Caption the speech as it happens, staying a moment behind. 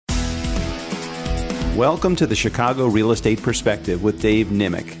Welcome to the Chicago Real Estate Perspective with Dave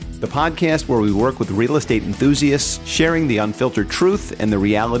Nimick, the podcast where we work with real estate enthusiasts, sharing the unfiltered truth and the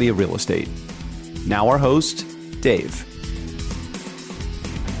reality of real estate. Now our host, Dave.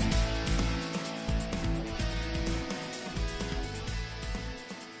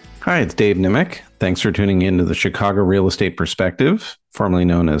 Hi, it's Dave Nimick. Thanks for tuning in to the Chicago Real Estate Perspective, formerly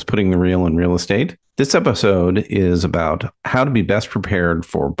known as Putting the Real in Real Estate. This episode is about how to be best prepared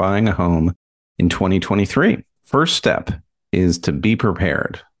for buying a home in 2023. First step is to be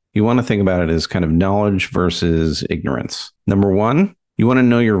prepared. You want to think about it as kind of knowledge versus ignorance. Number one, you want to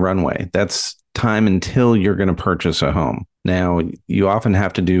know your runway. That's time until you're going to purchase a home. Now, you often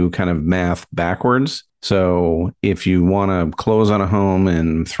have to do kind of math backwards. So if you want to close on a home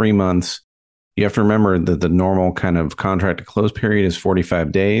in 3 months, you have to remember that the normal kind of contract to close period is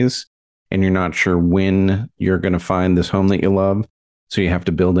 45 days, and you're not sure when you're going to find this home that you love. So you have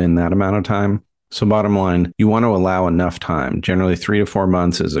to build in that amount of time. So bottom line, you want to allow enough time. Generally 3 to 4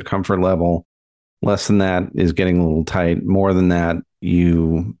 months is a comfort level. Less than that is getting a little tight. More than that,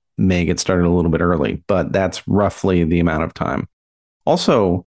 you may get started a little bit early, but that's roughly the amount of time.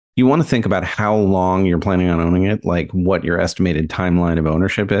 Also, you want to think about how long you're planning on owning it, like what your estimated timeline of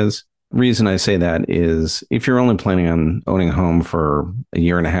ownership is. The reason I say that is if you're only planning on owning a home for a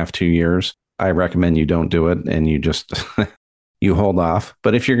year and a half, 2 years, I recommend you don't do it and you just you hold off.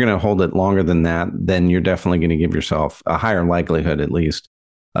 But if you're going to hold it longer than that, then you're definitely going to give yourself a higher likelihood, at least,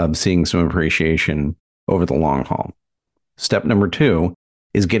 of seeing some appreciation over the long haul. Step number 2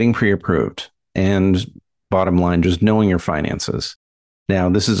 is getting pre-approved. And bottom line, just knowing your finances. Now,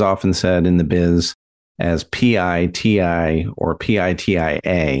 this is often said in the biz as PITI or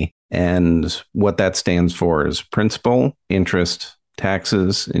PITIA. And what that stands for is principal, interest,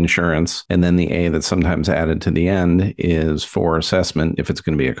 taxes, insurance, and then the A that's sometimes added to the end is for assessment if it's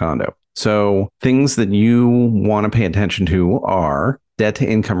going to be a condo. So things that you want to pay attention to are debt to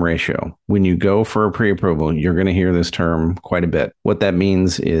income ratio. When you go for a pre-approval, you're going to hear this term quite a bit. What that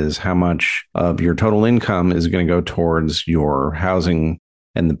means is how much of your total income is going to go towards your housing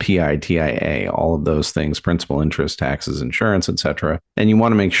and the PITIA, all of those things, principal, interest, taxes, insurance, etc. And you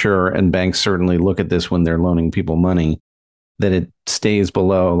want to make sure, and banks certainly look at this when they're loaning people money, that it stays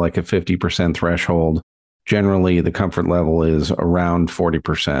below like a 50% threshold. Generally, the comfort level is around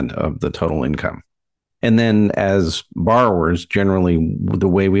 40% of the total income. And then as borrowers, generally, the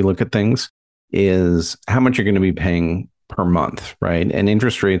way we look at things is how much you're going to be paying per month, right? And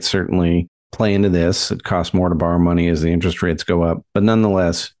interest rates certainly play into this. It costs more to borrow money as the interest rates go up. But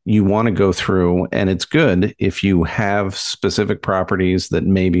nonetheless, you want to go through, and it's good if you have specific properties that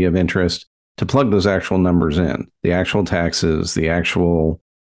may be of interest to plug those actual numbers in, the actual taxes, the actual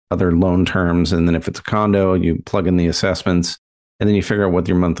other loan terms. And then if it's a condo, you plug in the assessments. And then you figure out what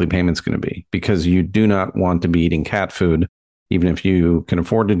your monthly payment's going to be, because you do not want to be eating cat food, even if you can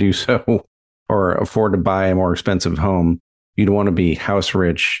afford to do so or afford to buy a more expensive home. You don't want to be house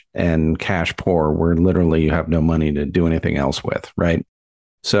rich and cash poor, where literally you have no money to do anything else with, right?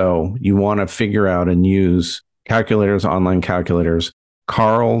 So you want to figure out and use calculators, online calculators.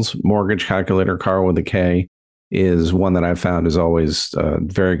 Carl's mortgage calculator, Carl with a K, is one that I've found is always a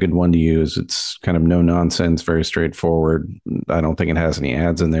very good one to use. It's kind of no nonsense, very straightforward. I don't think it has any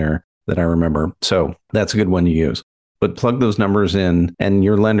ads in there that I remember. So that's a good one to use. But plug those numbers in, and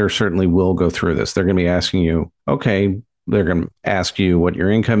your lender certainly will go through this. They're going to be asking you, okay, they're going to ask you what your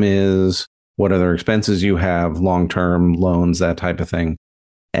income is, what other expenses you have, long-term loans, that type of thing,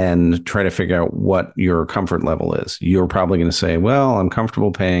 and try to figure out what your comfort level is. You're probably going to say, well, I'm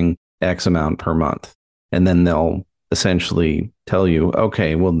comfortable paying X amount per month. And then they'll essentially tell you,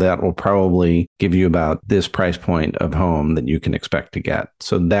 okay, well, that will probably give you about this price point of home that you can expect to get.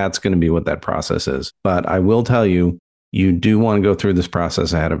 So that's going to be what that process is. But I will tell you, you do want to go through this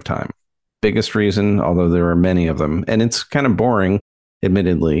process ahead of time. Biggest reason, although there are many of them, and it's kind of boring,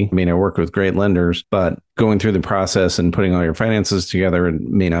 admittedly. I mean, I work with great lenders, but going through the process and putting all your finances together, it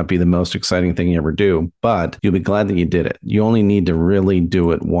may not be the most exciting thing you ever do, but you'll be glad that you did it. You only need to really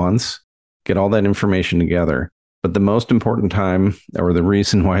do it once. Get all that information together. But the most important time, or the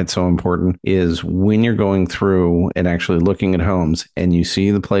reason why it's so important, is when you're going through and actually looking at homes and you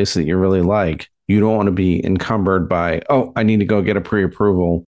see the place that you really like, you don't want to be encumbered by, oh, I need to go get a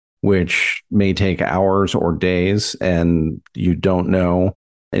pre-approval, which may take hours or days, and you don't know.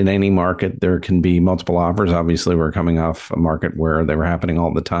 In any market, there can be multiple offers. Obviously, we're coming off a market where they were happening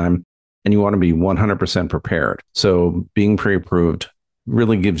all the time, and you want to be 100% prepared. So being pre-approved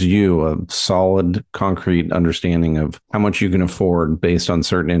really gives you a solid, concrete understanding of how much you can afford based on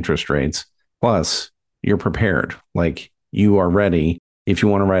certain interest rates. Plus, you're prepared. Like, you are ready if you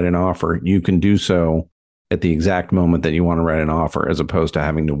want to write an offer, you can do so at the exact moment that you want to write an offer, as opposed to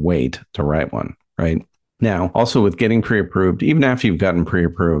having to wait to write one, right? Now, also with getting pre-approved, even after you've gotten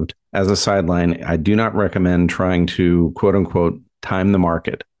pre-approved, as a sideline, I do not recommend trying to quote unquote time the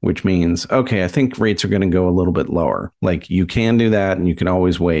market, which means, okay, I think rates are going to go a little bit lower. Like you can do that and you can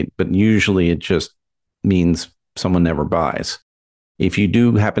always wait, but usually it just means someone never buys. If you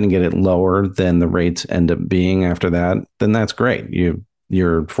do happen to get it lower than the rates end up being after that, then that's great.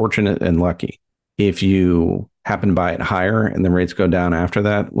 You're fortunate and lucky. If you happen to buy it higher and the rates go down after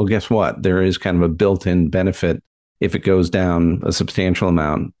that, well, guess what? There is kind of a built-in benefit if it goes down a substantial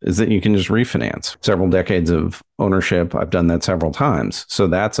amount, is that you can just refinance. Several decades of ownership, I've done that several times. So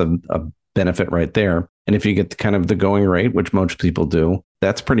that's a benefit right there. And if you get the going rate, which most people do,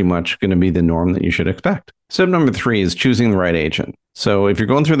 that's pretty much going to be the norm that you should expect. Step number 3 is choosing the right agent. So if you're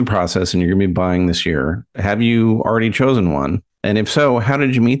going through the process and you're going to be buying this year, have you already chosen one? And if so, how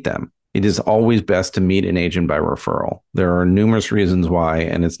did you meet them? It is always best to meet an agent by referral. There are numerous reasons why,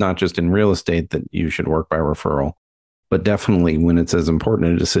 and it's not just in real estate that you should work by referral, but definitely when it's as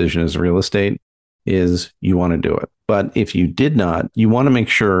important a decision as real estate is, you want to do it. But if you did not, you want to make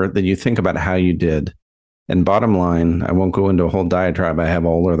sure that you think about how you did. And bottom line, I won't go into a whole diatribe. I have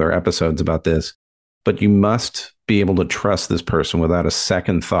all other episodes about this, but you must be able to trust this person without a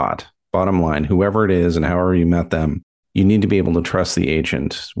second thought. Bottom line, whoever it is and however you met them, you need to be able to trust the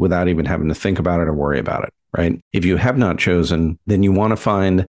agent without even having to think about it or worry about it, right? If you have not chosen, then you want to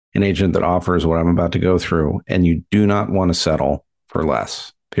find an agent that offers what I'm about to go through, and you do not want to settle for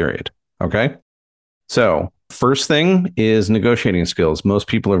less, period. Okay? So first thing is negotiating skills. Most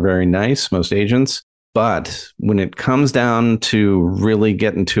people are very nice, most agents, but when it comes down to really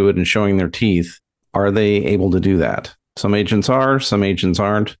getting to it and showing their teeth, are they able to do that? Some agents are, some agents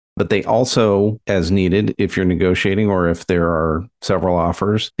aren't. But they also, as needed, if you're negotiating or if there are several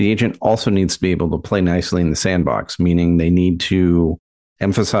offers, the agent also needs to be able to play nicely in the sandbox, meaning they need to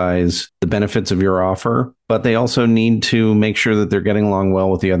emphasize the benefits of your offer, but they also need to make sure that they're getting along well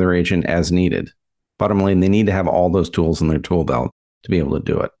with the other agent as needed. Bottom line, they need to have all those tools in their tool belt to be able to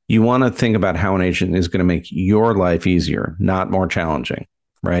do it. You want to think about how an agent is going to make your life easier, not more challenging,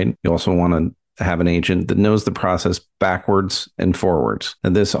 right? You also want to have an agent that knows the process backwards and forwards.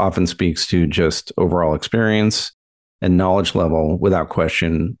 And this often speaks to just overall experience and knowledge level without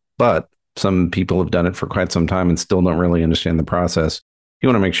question. But some people have done it for quite some time and still don't really understand the process. You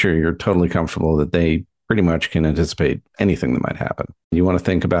want to make sure you're totally comfortable that they pretty much can anticipate anything that might happen. You want to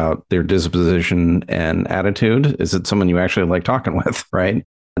think about their disposition and attitude. Is it someone you actually like talking with, right?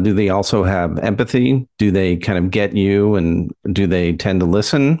 Do they also have empathy? Do they kind of get you, and do they tend to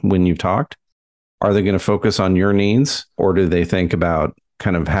listen when you've talked? Are they going to focus on your needs, or do they think about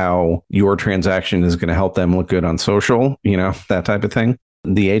kind of how your transaction is going to help them look good on social, that type of thing?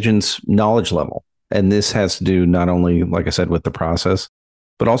 The agent's knowledge level. And this has to do not only, like I said, with the process,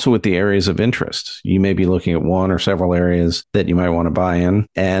 but also with the areas of interest. You may be looking at one or several areas that you might want to buy in,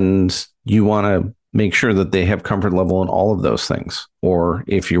 and you want to make sure that they have comfort level in all of those things. Or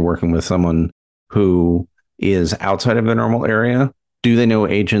if you're working with someone who is outside of the normal area, do they know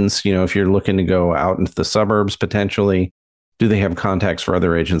agents? If you're looking to go out into the suburbs, potentially, do they have contacts for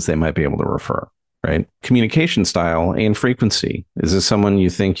other agents they might be able to refer, right? Communication style and frequency. Is this someone you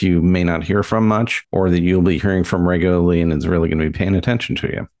think you may not hear from much, or that you'll be hearing from regularly and is really going to be paying attention to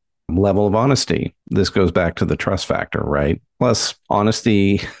you? Level of honesty. This goes back to the trust factor, right? Plus,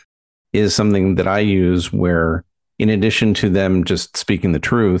 honesty is something that I use where, in addition to them just speaking the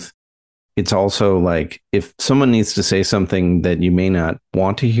truth, it's also like, if someone needs to say something that you may not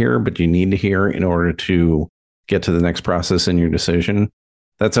want to hear, but you need to hear in order to get to the next process in your decision,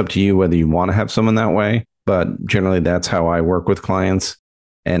 that's up to you whether you want to have someone that way. But generally, that's how I work with clients.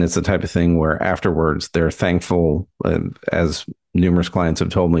 And it's the type of thing where afterwards they're thankful, as numerous clients have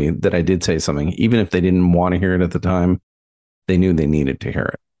told me, that I did say something. Even if they didn't want to hear it at the time, they knew they needed to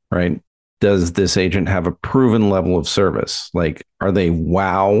hear it, right? Does this agent have a proven level of service? Like, are they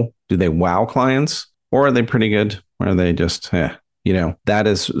wow? Do they wow clients, or are they pretty good? Or are they just, that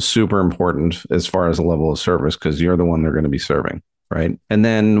is super important as far as the level of service, because you're the one they're going to be serving, right? And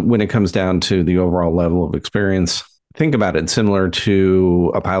then when it comes down to the overall level of experience, think about it similar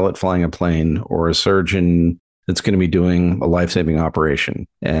to a pilot flying a plane or a surgeon that's going to be doing a life-saving operation.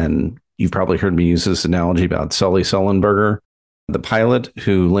 And you've probably heard me use this analogy about Sully Sullenberger, the pilot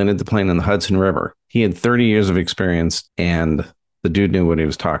who landed the plane in the Hudson River. He had 30 years of experience, and the dude knew what he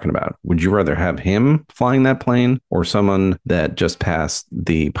was talking about. Would you rather have him flying that plane or someone that just passed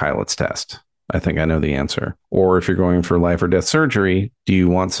the pilot's test? I think I know the answer. Or if you're going for life or death surgery, do you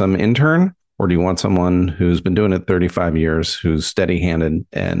want some intern Or do you want someone who's been doing it 35 years, who's steady-handed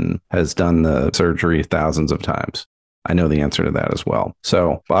and has done the surgery thousands of times? I know the answer to that as well.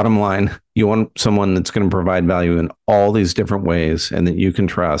 So bottom line, you want someone that's going to provide value in all these different ways and that you can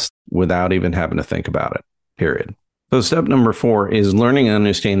trust without even having to think about it, period. So step number 4 is learning and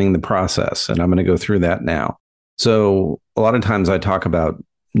understanding the process. And I'm going to go through that now. So a lot of times I talk about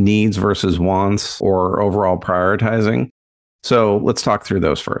needs versus wants or overall prioritizing. So let's talk through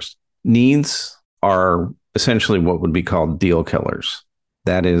those first. Needs are essentially what would be called deal killers.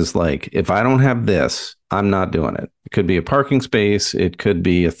 That is like, if I don't have this, I'm not doing it. It could be a parking space. It could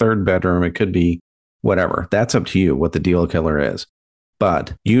be a third bedroom. It could be whatever. That's up to you what the deal killer is.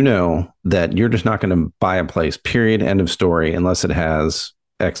 But you know that you're just not going to buy a place, period, end of story, unless it has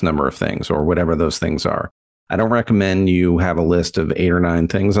X number of things or whatever those things are. I don't recommend you have a list of 8 or 9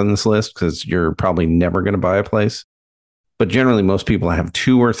 things on this list because you're probably never going to buy a place. But generally, most people have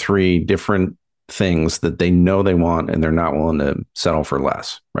 2 or 3 different things that they know they want and they're not willing to settle for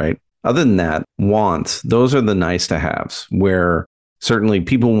less, right? Other than that, wants, those are the nice to haves where certainly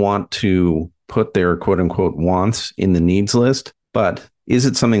people want to put their quote unquote wants in the needs list. But is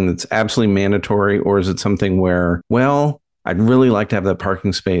it something that's absolutely mandatory, or is it something where, well, I'd really like to have that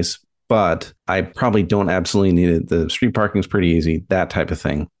parking space, but I probably don't absolutely need it. The street parking is pretty easy, that type of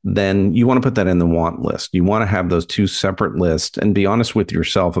thing. Then you want to put that in the want list. You want to have those 2 separate lists and be honest with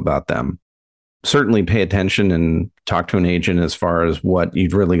yourself about them. Certainly pay attention and talk to an agent as far as what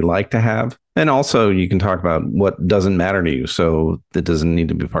you'd really like to have. And also you can talk about what doesn't matter to you. So that doesn't need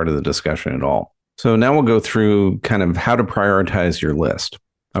to be part of the discussion at all. So now we'll go through kind of how to prioritize your list.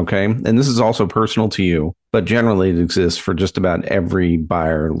 Okay. And this is also personal to you, but generally it exists for just about every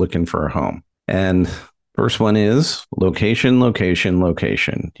buyer looking for a home. And first one is location, location,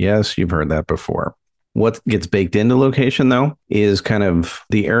 location. Yes, you've heard that before. What gets baked into location, though, is kind of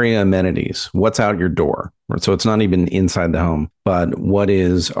the area amenities. What's out your door? So it's not even inside the home, but what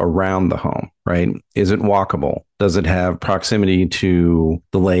is around the home, right? Is it walkable? Does it have proximity to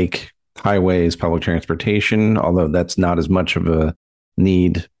the lake, highways, public transportation? Although that's not as much of a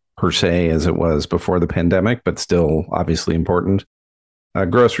need per se as it was before the pandemic, but still obviously important.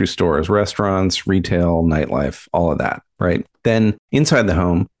 Grocery stores, restaurants, retail, nightlife, all of that, right? Then inside the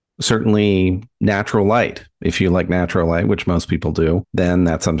home, certainly natural light. If you like natural light, which most people do, then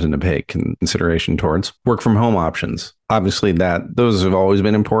that's something to pay consideration towards. Work from home options. Obviously those have always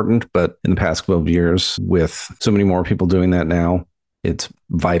been important, but in the past 12 years, with so many more people doing that now, it's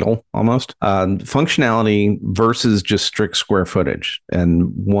vital almost. Functionality versus just strict square footage.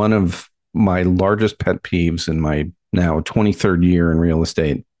 And one of my largest pet peeves in my now 23rd year in real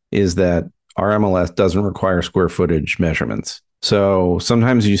estate is that our MLS doesn't require square footage measurements. So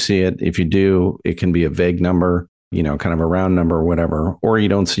sometimes you see it. If you do, it can be a vague number, kind of a round number or whatever, or you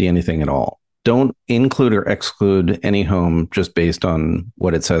don't see anything at all. Don't include or exclude any home just based on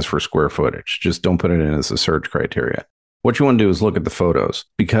what it says for square footage. Just don't put it in as a search criteria. What you want to do is look at the photos,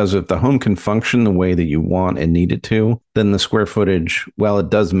 because if the home can function the way that you want and need it to, then the square footage, well, it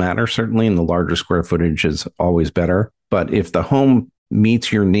does matter, certainly, and the larger square footage is always better. But if the home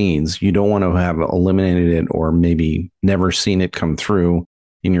meets your needs, you don't want to have eliminated it or maybe never seen it come through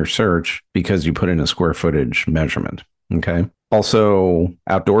in your search because you put in a square footage measurement. Okay. Also,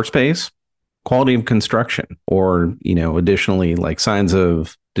 outdoor space, quality of construction, or, additionally, like signs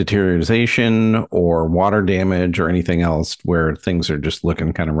of deterioration or water damage or anything else where things are just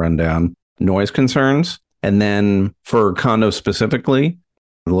looking kind of run down, noise concerns. And then for condos specifically,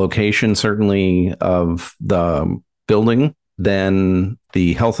 the location certainly of the building, then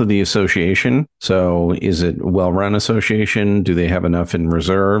the health of the association. So is it a well-run association? Do they have enough in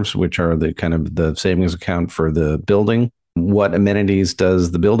reserves, which are the kind of the savings account for the building? What amenities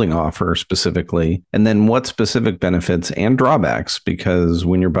does the building offer specifically? And then what specific benefits and drawbacks? Because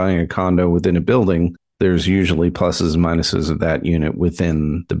when you're buying a condo within a building, there's usually pluses and minuses of that unit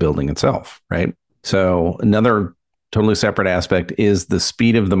within the building itself, right? So another totally separate aspect is the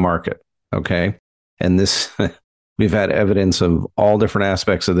speed of the market, okay? And this, we've had evidence of all different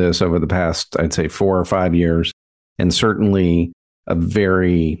aspects of this over the past, I'd say 4 or 5 years, and certainly a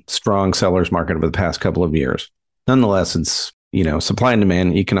very strong seller's market over the past couple of years. Nonetheless, it's, supply and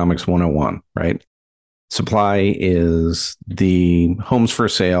demand, economics 101, right? Supply is the homes for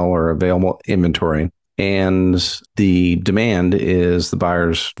sale or available inventory, and the demand is the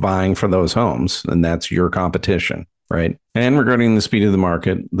buyers vying for those homes, and that's your competition, right? And regarding the speed of the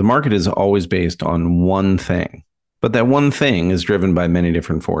market is always based on one thing, but that one thing is driven by many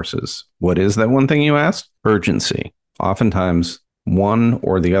different forces. What is that one thing, you ask? Urgency. Oftentimes, one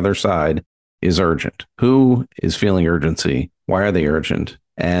or the other side is urgent. Who is feeling urgency? Why are they urgent?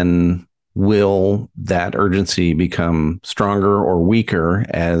 And will that urgency become stronger or weaker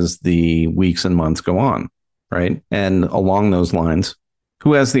as the weeks and months go on, right? And along those lines,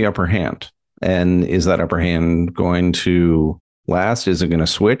 who has the upper hand? And is that upper hand going to last? Is it going to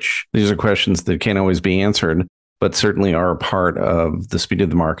switch? These are questions that can't always be answered, but certainly are a part of the speed of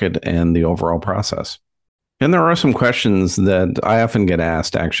the market and the overall process. And there are some questions that I often get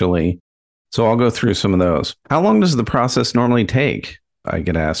asked, actually. So I'll go through some of those. How long does the process normally take? I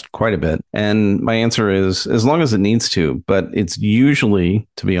get asked quite a bit. And my answer is as long as it needs to, but it's usually,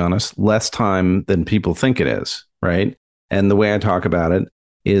 to be honest, less time than people think it is, right? And the way I talk about it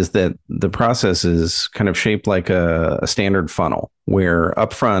is that the process is kind of shaped like a standard funnel where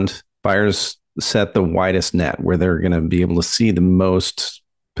upfront buyers set the widest net where they're going to be able to see the most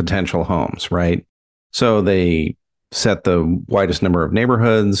potential homes, right? So they set the widest number of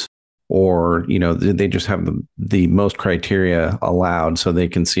neighborhoods, or, they just have the most criteria allowed so they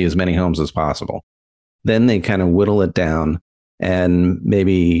can see as many homes as possible. Then they kind of whittle it down. And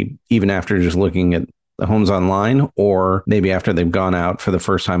maybe even after just looking at the homes online, or maybe after they've gone out for the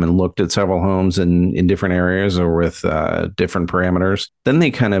first time and looked at several homes in different areas or with different parameters, then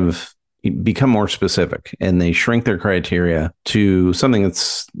they kind of become more specific and they shrink their criteria to something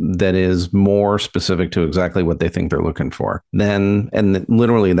that is more specific to exactly what they think they're looking for. And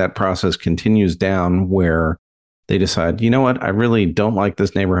literally that process continues down where they decide, you know what, I really don't like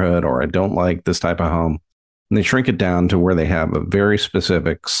this neighborhood, or I don't like this type of home. And they shrink it down to where they have a very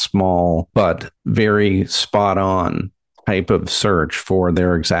specific, small, but very spot on type of search for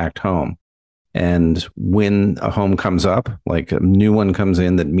their exact home. And when a home comes up, like a new one comes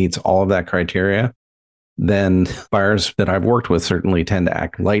in that meets all of that criteria, then buyers that I've worked with certainly tend to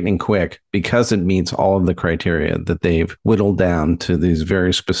act lightning quick because it meets all of the criteria that they've whittled down to these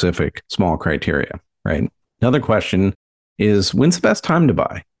very specific small criteria, right? Another question is, when's the best time to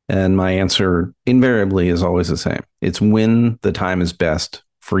buy? And my answer invariably is always the same. It's when the time is best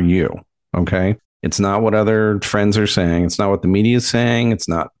for you, okay? It's not what other friends are saying. It's not what the media is saying. It's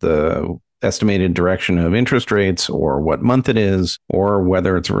not the estimated direction of interest rates or what month it is or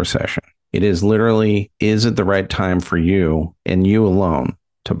whether it's a recession. It is literally, is it the right time for you and you alone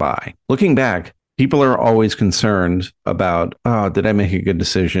to buy? Looking back, people are always concerned about, did I make a good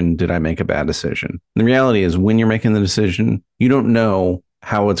decision? Did I make a bad decision? And the reality is when you're making the decision, you don't know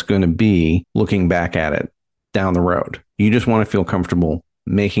how it's going to be looking back at it down the road. You just want to feel comfortable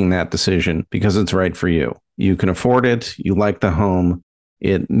making that decision because it's right for you. You can afford it. You like the home.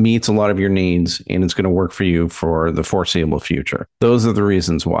 It meets a lot of your needs, and it's going to work for you for the foreseeable future. Those are the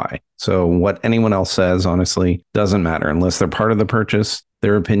reasons why. So what anyone else says, honestly, doesn't matter. Unless they're part of the purchase,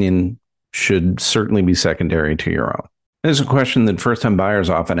 their opinion should certainly be secondary to your own. There's a question that first-time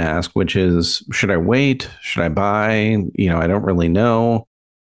buyers often ask, which is, should I wait? Should I buy? I don't really know.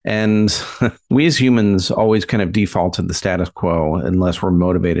 And we as humans always kind of default to the status quo unless we're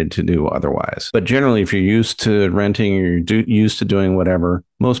motivated to do otherwise. But generally, if you're used to renting or you're used to doing whatever,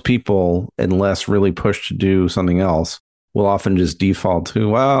 most people, unless really pushed to do something else, will often just default to,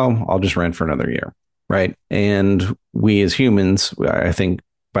 well, I'll just rent for another year, right? And we as humans, I think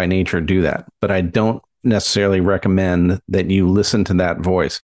by nature do that. But I don't necessarily recommend that you listen to that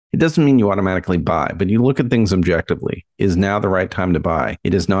voice. It doesn't mean you automatically buy, but you look at things objectively. Is now the right time to buy?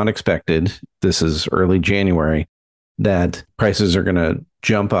 It is not expected, this is early January, that prices are going to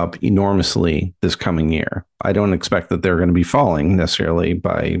jump up enormously this coming year. I don't expect that they're going to be falling necessarily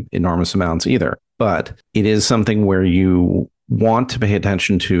by enormous amounts either, but it is something where you want to pay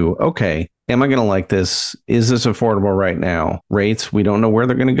attention to, okay, am I going to like this? Is this affordable right now? Rates, we don't know where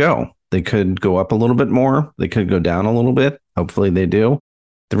they're going to go. They could go up a little bit more. They could go down a little bit. Hopefully they do.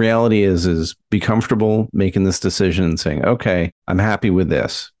 The reality is be comfortable making this decision and saying, okay, I'm happy with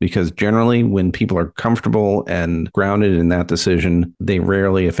this. Because generally when people are comfortable and grounded in that decision, they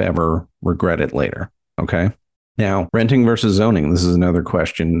rarely, if ever, regret it later. Okay. Now, renting versus zoning. This is another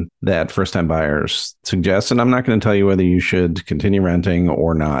question that first-time buyers suggest. And I'm not going to tell you whether you should continue renting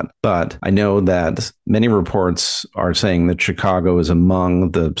or not. But I know that many reports are saying that Chicago is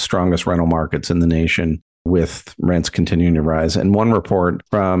among the strongest rental markets in the nation, with rents continuing to rise. And one report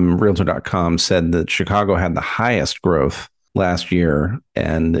from Realtor.com said that Chicago had the highest growth last year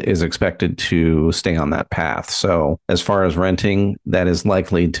and is expected to stay on that path. So as far as renting, that is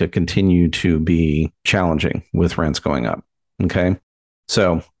likely to continue to be challenging with rents going up. Okay.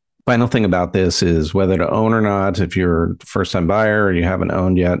 So final thing about this is whether to own or not. If you're a first-time buyer or you haven't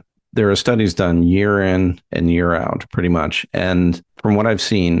owned yet, there are studies done year in and year out pretty much. And from what I've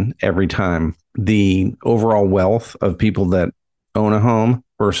seen every time, the overall wealth of people that own a home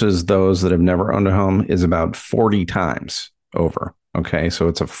versus those that have never owned a home is about 40 times over. Okay, so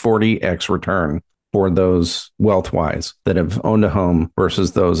it's a 40x return for those wealth-wise that have owned a home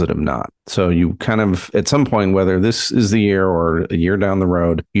versus those that have not. So you kind of, at some point, whether this is the year or a year down the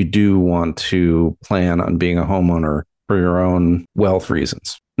road, you do want to plan on being a homeowner for your own wealth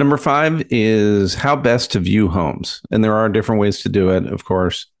reasons. Number 5 is how best to view homes. And there are different ways to do it, of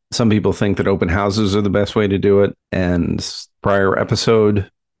course. Some people think that open houses are the best way to do it. And prior episode,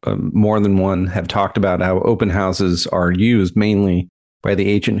 more than one have talked about how open houses are used mainly by the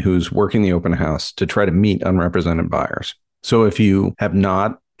agent who's working the open house to try to meet unrepresented buyers. So if you have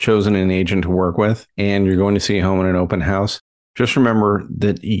not chosen an agent to work with and you're going to see a home in an open house, just remember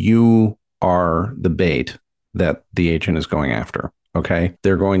that you are the bait that the agent is going after. Okay.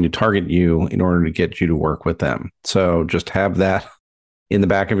 They're going to target you in order to get you to work with them. So just have that in the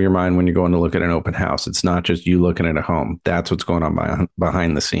back of your mind when you're going to look at an open house. It's not just you looking at a home. That's what's going on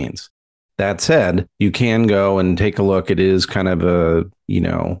behind the scenes. That said, you can go and take a look. It is kind of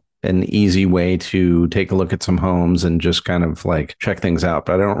an easy way to take a look at some homes and just kind of like check things out.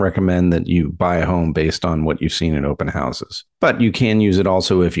 But I don't recommend that you buy a home based on what you've seen in open houses. But you can use it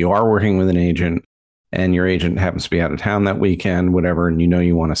also if you are working with an agent and your agent happens to be out of town that weekend, whatever, and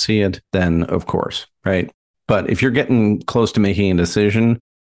you want to see it, then of course, right? But if you're getting close to making a decision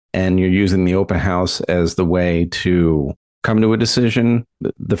and you're using the open house as the way to come to a decision,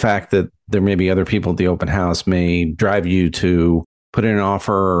 the fact that there may be other people at the open house may drive you to put in an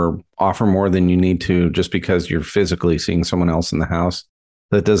offer or offer more than you need to just because you're physically seeing someone else in the house.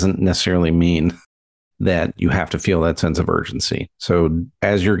 That doesn't necessarily mean that you have to feel that sense of urgency. So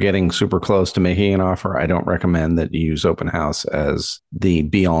as you're getting super close to making an offer, I don't recommend that you use open house as the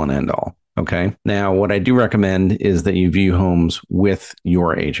be all and end all. Okay. Now, what I do recommend is that you view homes with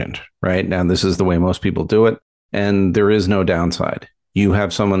your agent, right? Now, this is the way most people do it, and there is no downside. You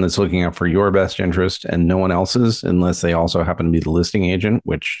have someone that's looking out for your best interest and no one else's, unless they also happen to be the listing agent,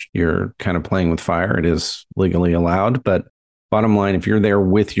 which you're kind of playing with fire. It is legally allowed. But bottom line, if you're there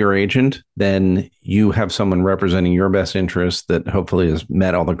with your agent, then you have someone representing your best interest that hopefully has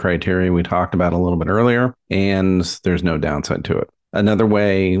met all the criteria we talked about a little bit earlier, and there's no downside to it. Another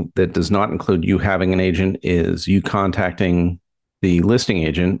way that does not include you having an agent is you contacting the listing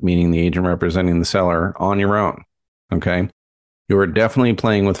agent, meaning the agent representing the seller, on your own. Okay. You are definitely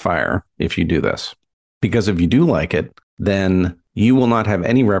playing with fire if you do this, because if you do like it, then you will not have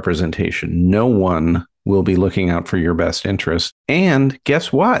any representation. No one will be looking out for your best interest. And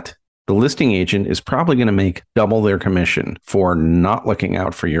guess what? The listing agent is probably going to make double their commission for not looking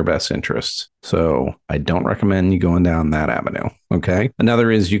out for your best interests. So I don't recommend you going down that avenue. Okay.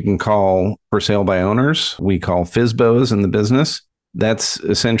 Another is you can call for sale by owners. We call FSBOs in the business. That's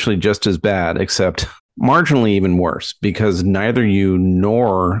essentially just as bad, except marginally even worse, because neither you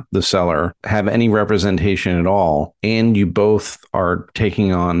nor the seller have any representation at all. And you both are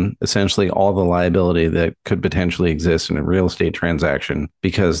taking on essentially all the liability that could potentially exist in a real estate transaction,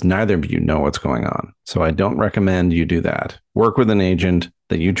 because neither of you know what's going on. So I don't recommend you do that. Work with an agent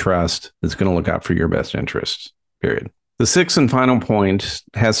that you trust that's going to look out for your best interests, period. The sixth and final point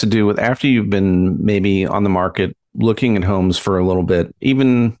has to do with after you've been maybe on the market looking at homes for a little bit,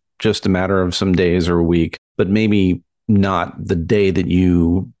 even just a matter of some days or a week, but maybe not the day that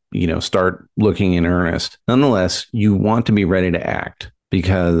you start looking in earnest. Nonetheless, you want to be ready to act,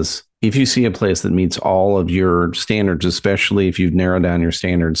 because if you see a place that meets all of your standards, especially if you've narrowed down your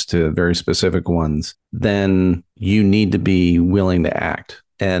standards to very specific ones, then you need to be willing to act.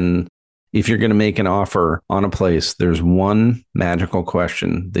 And if you're going to make an offer on a place, there's one magical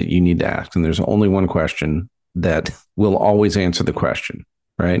question that you need to ask. And there's only one question that will always answer the question,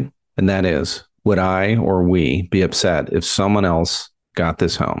 right? And that is, would I or we be upset if someone else got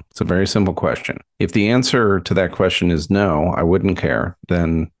this home? It's a very simple question. If the answer to that question is no, I wouldn't care,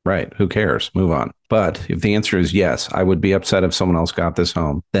 then right, who cares? Move on. But if the answer is yes, I would be upset if someone else got this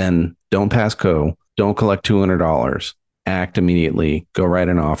home, then don't pass go, don't collect $200, act immediately, go write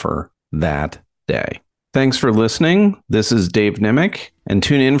an offer that day. Thanks for listening. This is Dave Nimick, and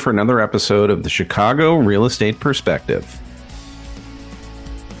tune in for another episode of the Chicago Real Estate Perspective.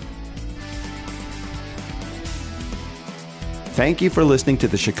 Thank you for listening to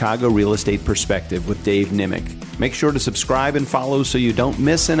the Chicago Real Estate Perspective with Dave Nimick. Make sure to subscribe and follow so you don't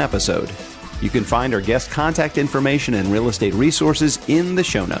miss an episode. You can find our guest contact information and real estate resources in the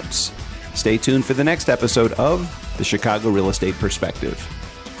show notes. Stay tuned for the next episode of the Chicago Real Estate Perspective.